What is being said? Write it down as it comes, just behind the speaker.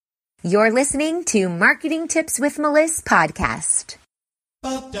You're listening to Marketing Tips with Melissa podcast.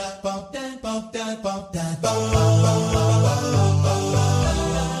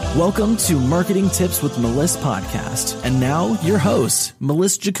 Welcome to Marketing Tips with Melissa podcast. And now your host,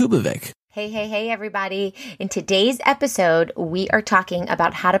 Melissa Jakubovic. Hey, everybody. In today's episode, we are talking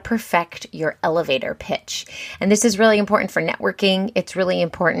about how to perfect your elevator pitch. And this is really important for networking. It's really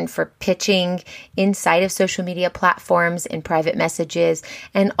important for pitching inside of social media platforms, in private messages,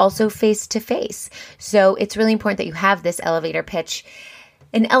 and also face-to-face. So it's really important that you have this elevator pitch.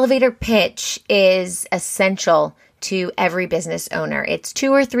 An elevator pitch is essential to every business owner. It's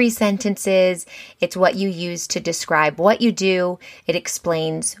 2 or 3 sentences. It's what you use to describe what you do. It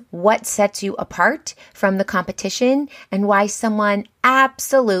explains what sets you apart from the competition and why someone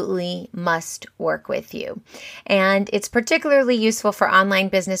absolutely must work with you. And it's particularly useful for online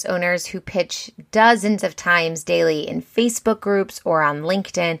business owners who pitch dozens of times daily in Facebook groups or on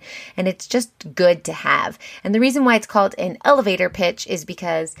LinkedIn, and it's just good to have. And the reason why it's called an elevator pitch is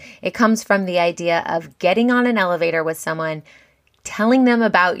because it comes from the idea of getting on an elevator with someone, telling them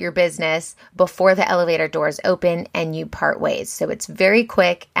about your business before the elevator doors open and you part ways. So it's very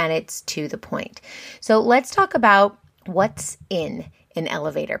quick and it's to the point. So let's talk about what's in an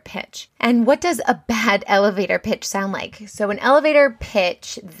elevator pitch. And what does a bad elevator pitch sound like? So an elevator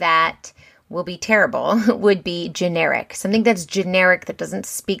pitch that will be terrible would be generic. Something that's generic that doesn't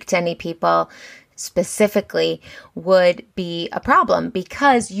speak to any people specifically would be a problem,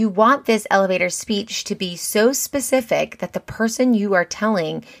 because you want this elevator speech to be so specific that the person you are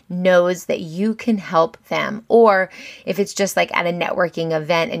telling knows that you can help them. Or if it's just like at a networking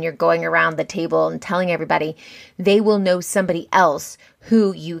event and you're going around the table and telling everybody, they will know somebody else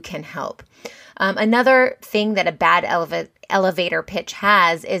who you can help. Another thing that a bad elevator pitch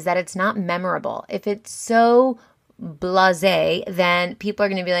has is that it's not memorable. If it's so blasé, then people are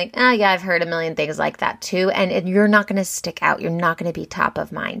going to be like, oh yeah, I've heard a million things like that too. And you're not going to stick out. You're not going to be top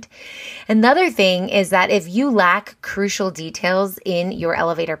of mind. Another thing is that if you lack crucial details in your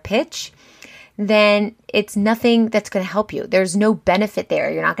elevator pitch, then it's nothing that's going to help you. There's no benefit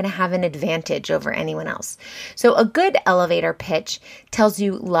there. You're not going to have an advantage over anyone else. So a good elevator pitch tells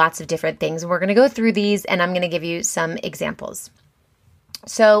you lots of different things. We're going to go through these and I'm going to give you some examples.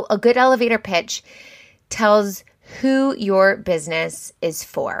 So a good elevator pitch tells who your business is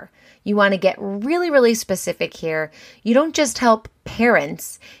for. You want to get really, really specific here. You don't just help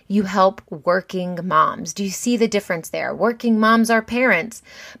parents, you help working moms. Do you see the difference there? Working moms are parents.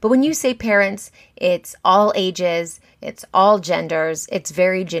 But when you say parents, it's all ages, it's all genders, it's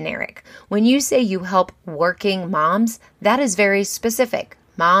very generic. When you say you help working moms, that is very specific.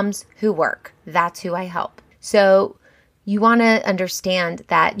 Moms who work, that's who I help. So you want to understand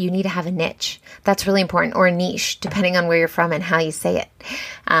that you need to have a niche. That's really important, or a niche, depending on where you're from and how you say it.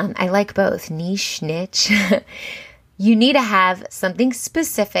 I like both, niche, niche. You need to have something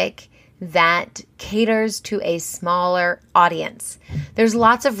specific that caters to a smaller audience. There's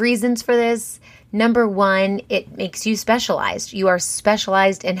lots of reasons for this. Number one, it makes you specialized. You are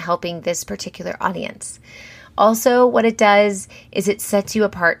specialized in helping this particular audience. Also, what it does is it sets you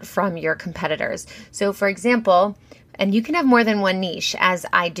apart from your competitors. So for example, and you can have more than one niche, as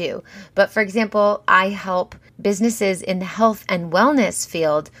I do. But for example, I help businesses in the health and wellness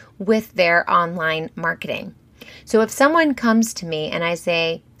field with their online marketing. So if someone comes to me and I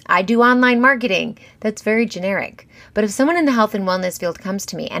say, I do online marketing, that's very generic. But if someone in the health and wellness field comes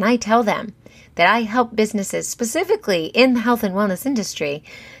to me and I tell them that I help businesses specifically in the health and wellness industry,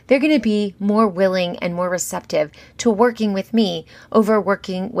 they're going to be more willing and more receptive to working with me over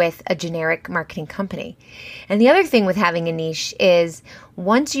working with a generic marketing company. And the other thing with having a niche is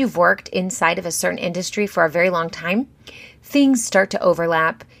once you've worked inside of a certain industry for a very long time, things start to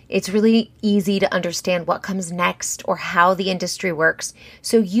overlap. It's really easy to understand what comes next or how the industry works.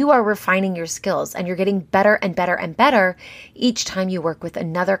 So you are refining your skills and you're getting better and better and better each time you work with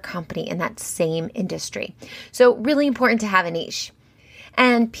another company in that same industry. So really important to have a niche.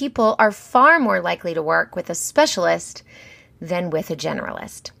 And people are far more likely to work with a specialist than with a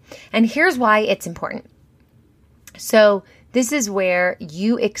generalist. And here's why it's important. So this is where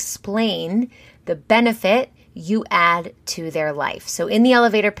you explain the benefit you add to their life. So in the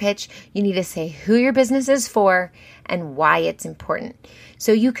elevator pitch, you need to say who your business is for and why it's important.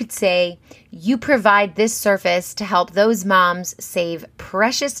 So you could say, you provide this service to help those moms save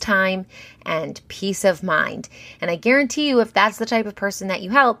precious time and peace of mind. And I guarantee you, if that's the type of person that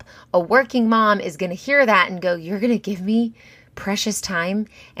you help, a working mom is going to hear that and go, you're going to give me precious time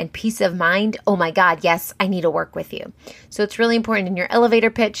and peace of mind? Oh my God, yes, I need to work with you. So it's really important in your elevator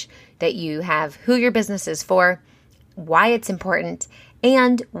pitch that you have who your business is for, why it's important,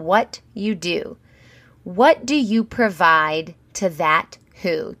 and what you do. What do you provide to that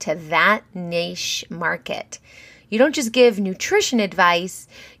niche market? You don't just give nutrition advice,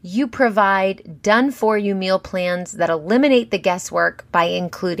 you provide done-for-you meal plans that eliminate the guesswork by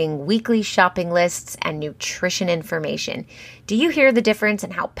including weekly shopping lists and nutrition information. Do you hear the difference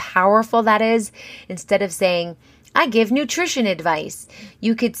in how powerful that is? Instead of saying, I give nutrition advice,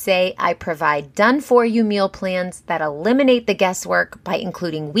 you could say, I provide done-for-you meal plans that eliminate the guesswork by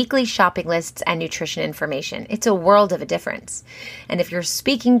including weekly shopping lists and nutrition information. It's a world of a difference. And if you're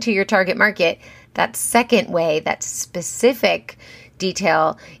speaking to your target market, that second way, that specific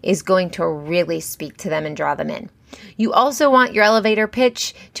detail is going to really speak to them and draw them in. You also want your elevator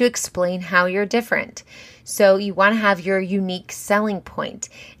pitch to explain how you're different. So you want to have your unique selling point,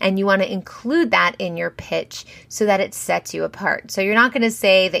 and you want to include that in your pitch so that it sets you apart. So you're not going to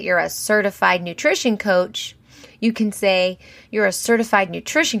say that you're a certified nutrition coach. You can say you're a certified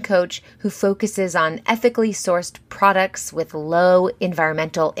nutrition coach who focuses on ethically sourced products with low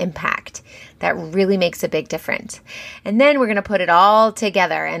environmental impact. That really makes a big difference. And then we're going to put it all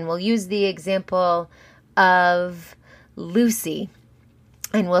together, and we'll use the example of Lucy.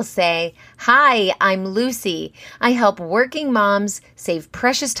 And we'll say, hi, I'm Lucy. I help working moms save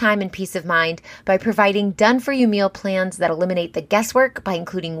precious time and peace of mind by providing done-for-you meal plans that eliminate the guesswork by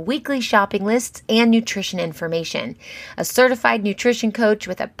including weekly shopping lists and nutrition information. A certified nutrition coach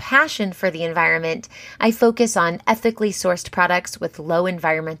with a passion for the environment, I focus on ethically sourced products with low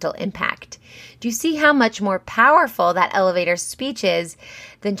environmental impact. Do you see how much more powerful that elevator speech is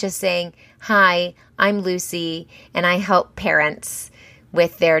than just saying, hi, I'm Lucy, and I help parents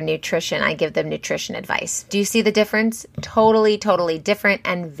with their nutrition. I give them nutrition advice. Do you see the difference? Totally, totally different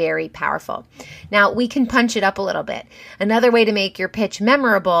and very powerful. Now, we can punch it up a little bit. Another way to make your pitch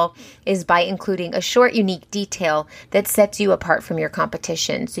memorable is by including a short, unique detail that sets you apart from your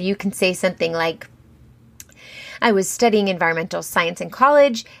competition. So you can say something like, I was studying environmental science in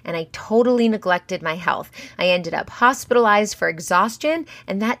college, and I totally neglected my health. I ended up hospitalized for exhaustion,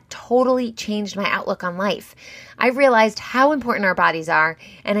 and that totally changed my outlook on life. I realized how important our bodies are,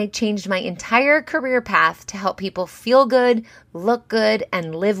 and I changed my entire career path to help people feel good, look good,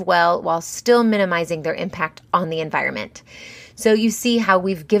 and live well while still minimizing their impact on the environment. So you see how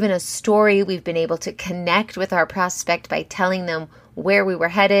we've given a story, we've been able to connect with our prospect by telling them where we were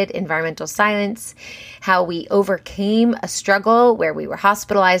headed, environmental science, how we overcame a struggle where we were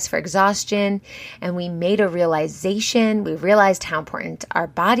hospitalized for exhaustion, and we made a realization. We realized how important our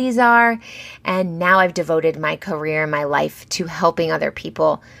bodies are, and now I've devoted my career and my life to helping other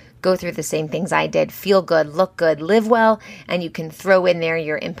people go through the same things I did, feel good, look good, live well, and you can throw in there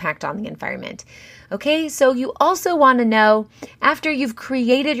your impact on the environment. Okay, so you also want to know, after you've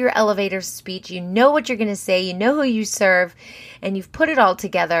created your elevator speech, you know what you're going to say, you know who you serve, and you've put it all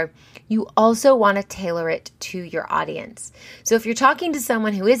together, you also want to tailor it to your audience. So if you're talking to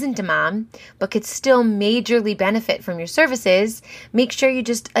someone who isn't a mom, but could still majorly benefit from your services, make sure you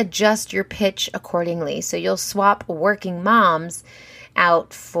just adjust your pitch accordingly. So you'll swap working moms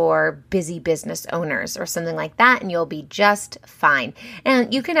out for busy business owners or something like that, and you'll be just fine.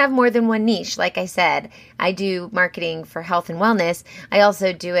 And you can have more than one niche. Like I said, I do marketing for health and wellness. I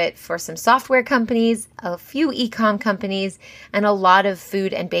also do it for some software companies, a few e-com companies, and a lot of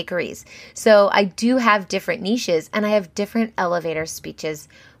food and bakeries. So I do have different niches, and I have different elevator speeches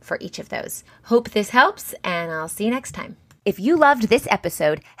for each of those. Hope this helps, and I'll see you next time. If you loved this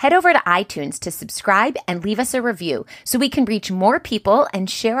episode, head over to iTunes to subscribe and leave us a review so we can reach more people and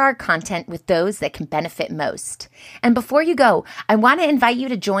share our content with those that can benefit most. And before you go, I want to invite you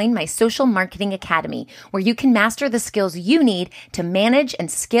to join my Social Marketing Academy, where you can master the skills you need to manage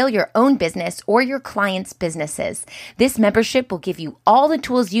and scale your own business or your clients' businesses. This membership will give you all the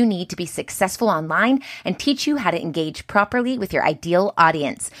tools you need to be successful online and teach you how to engage properly with your ideal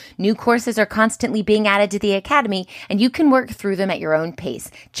audience. New courses are constantly being added to the Academy, and you can work through them at your own pace.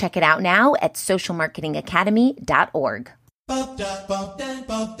 Check it out now at socialmarketingacademy.org.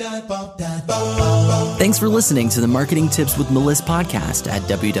 Thanks for listening to the Marketing Tips with Melissa podcast at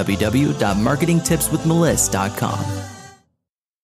www.marketingtipswithmelissa.com.